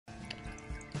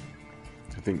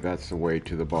I think that's the way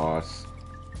to the boss.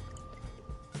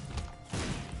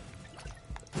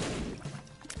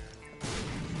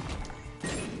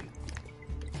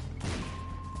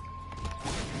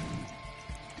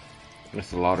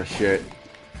 That's a lot of shit.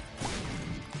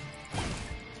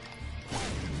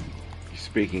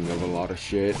 Speaking of a lot of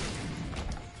shit,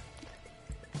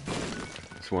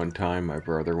 this one time my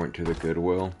brother went to the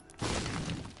Goodwill.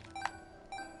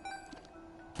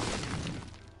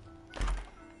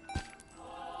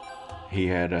 He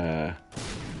had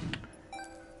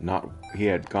he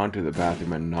had gone to the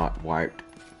bathroom and not wiped,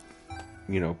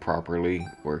 you know, properly,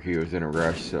 or he was in a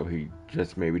rush, so he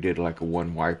just maybe did like a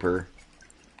one wiper.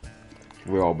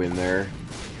 We all been there.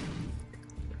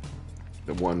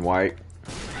 The one wipe.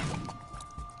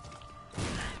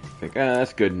 Think,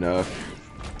 that's good enough.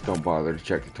 Don't bother to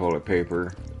check the toilet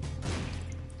paper.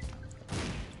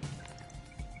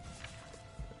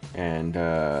 And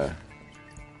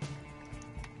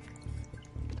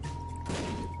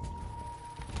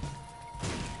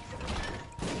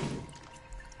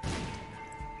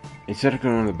instead of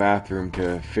going to the bathroom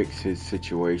to fix his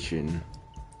situation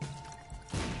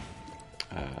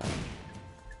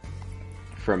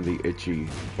from the itchy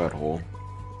butthole,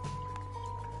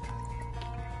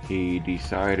 he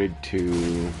decided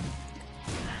to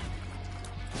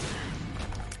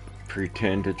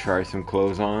pretend to try some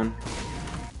clothes on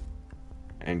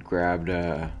and grabbed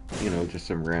you know, just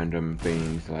some random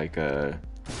things like a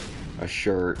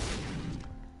shirt,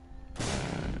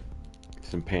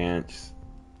 some pants,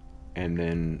 and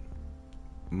then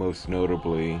most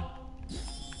notably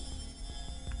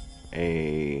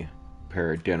a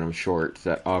pair of denim shorts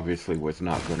that obviously was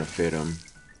not going to fit him.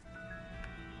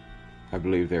 I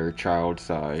believe they were child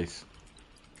size.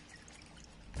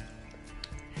 He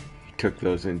took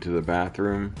those into the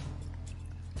bathroom,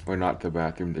 or not the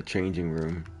bathroom, the changing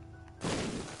room.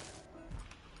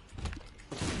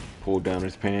 Pulled down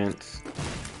his pants.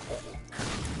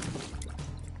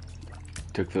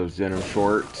 Took those denim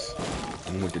shorts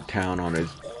and went to town on his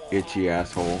itchy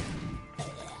asshole,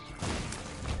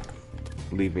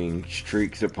 leaving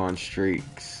streaks upon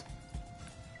streaks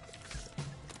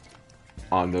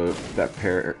on that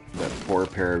poor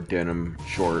pair of denim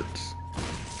shorts.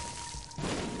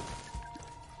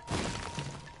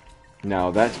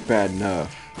 Now that's bad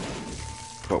enough,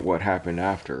 but what happened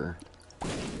after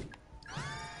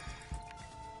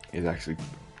is actually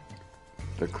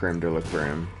the creme de la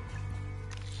creme.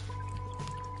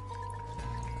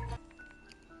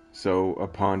 So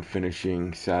upon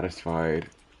finishing, satisfied,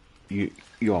 you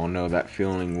all know that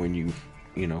feeling when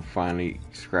you know, finally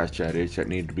scratch that itch that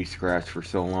needed to be scratched for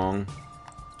so long.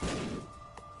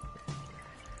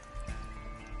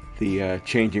 The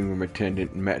changing room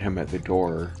attendant met him at the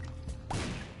door,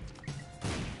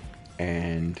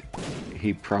 and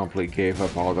he promptly gave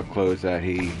up all the clothes that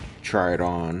he tried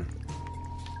on,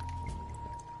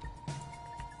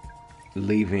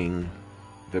 leaving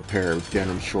the pair of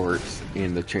denim shorts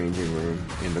in the changing room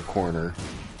in the corner.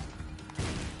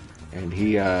 And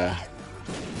he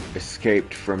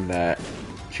escaped from that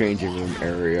changing room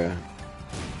area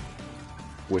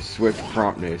with swift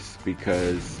promptness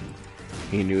because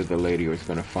he knew the lady was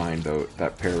going to find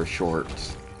that pair of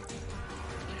shorts.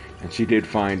 And she did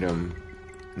find him.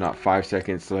 Not 5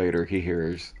 seconds later, he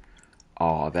hears,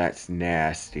 "Aw, that's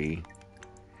nasty,"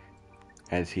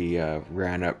 as he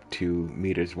ran up to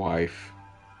meet his wife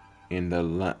in the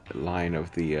line of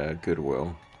the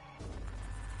Goodwill.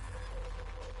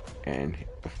 And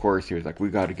of course he was like, "We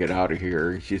got to get out of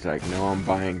here." And she's like, "No, I'm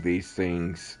buying these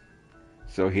things."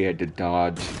 So he had to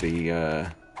dodge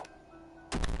the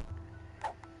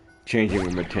changing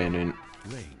room attendant